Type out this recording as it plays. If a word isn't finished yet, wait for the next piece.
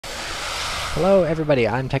Hello everybody,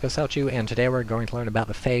 I'm Tekoselchu, and today we're going to learn about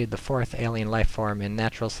the Fade, the fourth alien life form in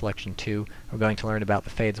Natural Selection 2. We're going to learn about the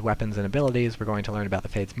Fade's weapons and abilities, we're going to learn about the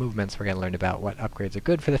Fade's movements, we're going to learn about what upgrades are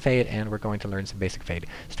good for the Fade, and we're going to learn some basic Fade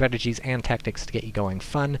strategies and tactics to get you going.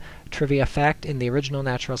 Fun trivia fact, in the original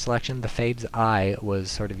Natural Selection, the Fade's eye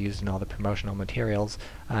was sort of used in all the promotional materials.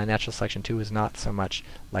 Natural Selection 2 is not so much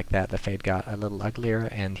like that. The Fade got a little uglier,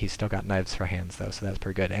 and he's still got knives for hands, though, so that's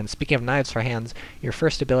pretty good. And speaking of knives for hands, your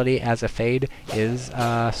first ability as a Fade is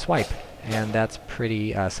Swipe, and that's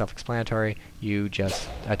pretty self-explanatory. You just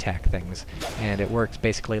attack things, and it works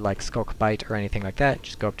basically like Skulk Bite or anything like that.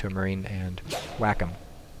 Just go up to a Marine and whack him.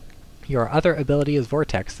 Your other ability is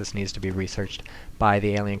Vortex. This needs to be researched by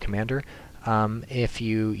the alien commander. If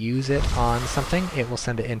you use it on something, it will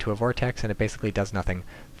send it into a vortex, and it basically does nothing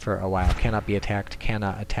for a while. Cannot be attacked,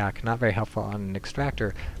 cannot attack, not very helpful on an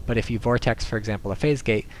extractor, but if you vortex, for example, a phase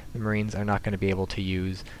gate, the Marines are not going to be able to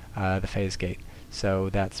use the phase gate. So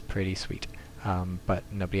that's pretty sweet. But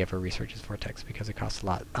nobody ever researches vortex because it costs a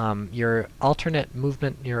lot. Your alternate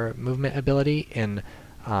movement, your movement ability in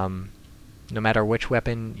no matter which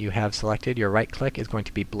weapon you have selected, your right click is going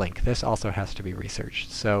to be blink. This also has to be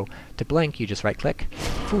researched. So to blink, you just right click,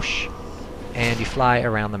 whoosh, and you fly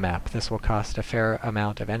around the map. This will cost a fair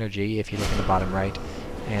amount of energy if you look in the bottom right,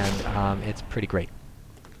 and it's pretty great.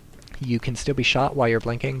 You can still be shot while you're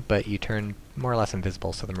blinking, but you turn more or less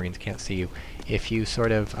invisible so the Marines can't see you. If you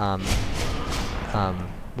sort of,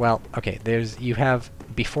 well, okay, you have,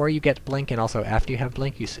 before you get blink and also after you have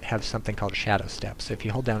blink, you have something called Shadowstep. So if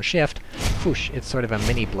you hold down shift, whoosh, it's sort of a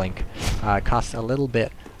mini blink. It costs a little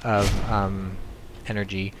bit of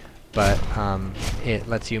energy, but it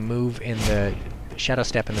lets you move in the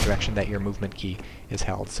Shadowstep in the direction that your movement key is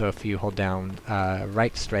held. So if you hold down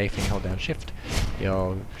right strafe and you hold down shift,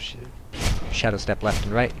 you'll shadow step left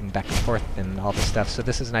and right and back and forth and all this stuff. So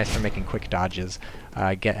this is nice for making quick dodges,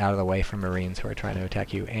 get out of the way from Marines who are trying to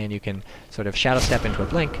attack you, and you can sort of shadow step into a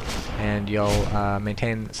blink, and you'll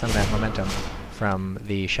maintain some of that momentum from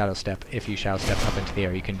the shadow step. If you shadow step up into the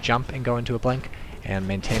air, you can jump and go into a blink and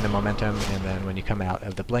maintain the momentum, and then when you come out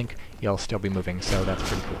of the blink, you'll still be moving, so that's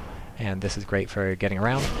pretty cool. And this is great for getting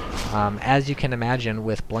around. As you can imagine,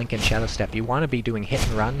 with Blink and Shadow Step, you want to be doing hit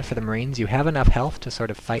and run for the Marines. You have enough health to sort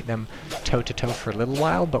of fight them toe-to-toe for a little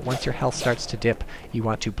while, but once your health starts to dip, you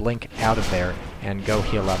want to blink out of there and go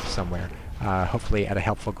heal up somewhere, hopefully at a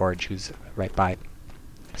helpful gorge who's right by.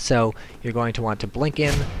 So you're going to want to blink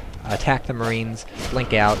in, attack the Marines,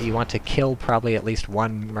 blink out. You want to kill probably at least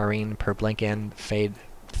one Marine per blink in, fade,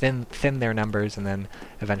 thin their numbers, and then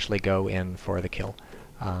eventually go in for the kill.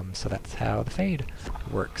 So that's how the Fade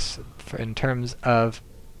works. In terms of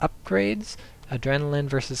upgrades, Adrenaline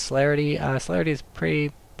versus Celerity. Celerity is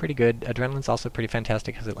pretty good. Adrenaline's also pretty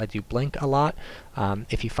fantastic because it lets you blink a lot.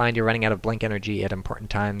 If you find you're running out of blink energy at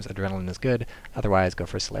important times, Adrenaline is good. Otherwise, go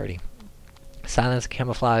for Celerity. Silence,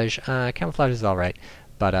 Camouflage. Camouflage is alright,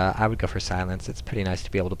 but I would go for Silence. It's pretty nice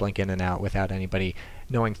to be able to blink in and out without anybody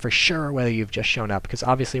knowing for sure whether you've just shown up, because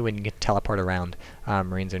obviously when you can teleport around,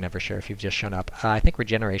 Marines are never sure if you've just shown up. I think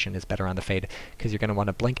Regeneration is better on the Fade, because you're going to want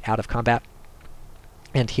to blink out of combat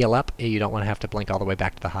and heal up. You don't want to have to blink all the way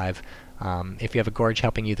back to the hive. If you have a Gorge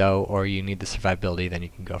helping you, though, or you need the survivability, then you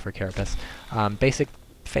can go for Carapace. Basic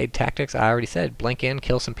Fade tactics, I already said, blink in,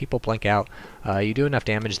 kill some people, blink out. You do enough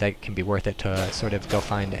damage that it can be worth it to sort of go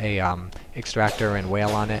find a extractor and wail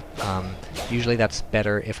on it. Usually that's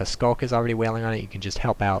better if a Skulk is already wailing on it. You can just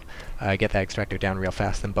help out, get that extractor down real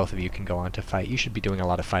fast, then both of you can go on to fight. You should be doing a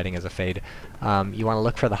lot of fighting as a Fade. You want to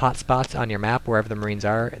look for the hot spots on your map, wherever the Marines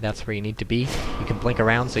are. That's where you need to be. You can blink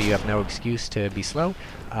around so you have no excuse to be slow.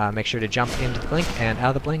 Make sure to jump into the blink and out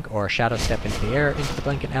of the blink, or shadow step into the air into the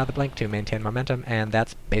blink and out of the blink to maintain momentum, and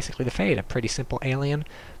that's basically the Fade. A pretty simple alien,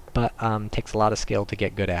 but takes a lot of skill to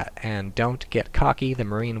get good at. And don't get cocky. The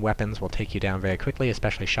Marine weapons will take you down very quickly,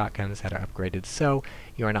 especially shotguns that are upgraded. So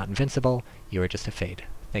you are not invincible, you are just a Fade.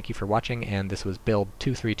 Thank you for watching, and this was build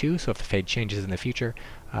 232, so if the Fade changes in the future,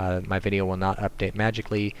 my video will not update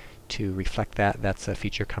magically to reflect that. That's a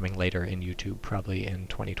feature coming later in YouTube, probably in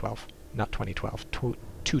 2012. Not 2012,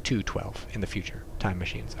 2212 in the future. Time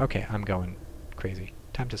machines. Okay, I'm going crazy.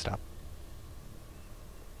 Time to stop.